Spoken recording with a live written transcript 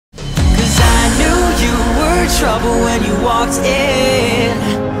trouble when you walked in.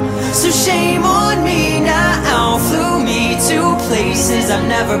 So shame on me now, flew me to places I've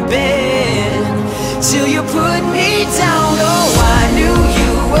never been, till you put me down. Oh, I knew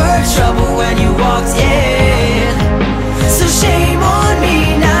you were trouble when you walked in. So shame on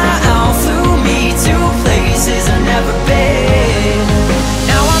me now, flew me to places I've never been.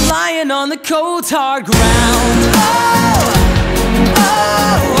 Now I'm lying on the cold hard ground. Oh,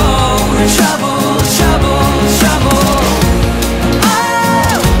 oh, oh, trouble, trouble, trouble. Oh,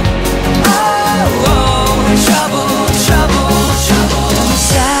 oh, oh, trouble, trouble, trouble. The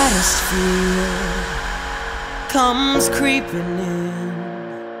saddest fear comes creeping in,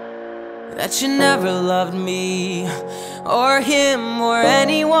 that you never loved me, or him, or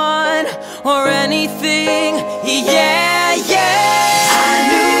anyone, or anything. Yeah, yeah. I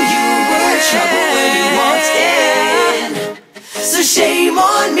knew you were trouble when you walked in. So shame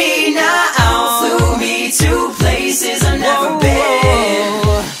on me now, flew me to places I've never been.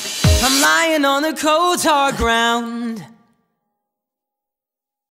 I'm lying on the cold hard ground.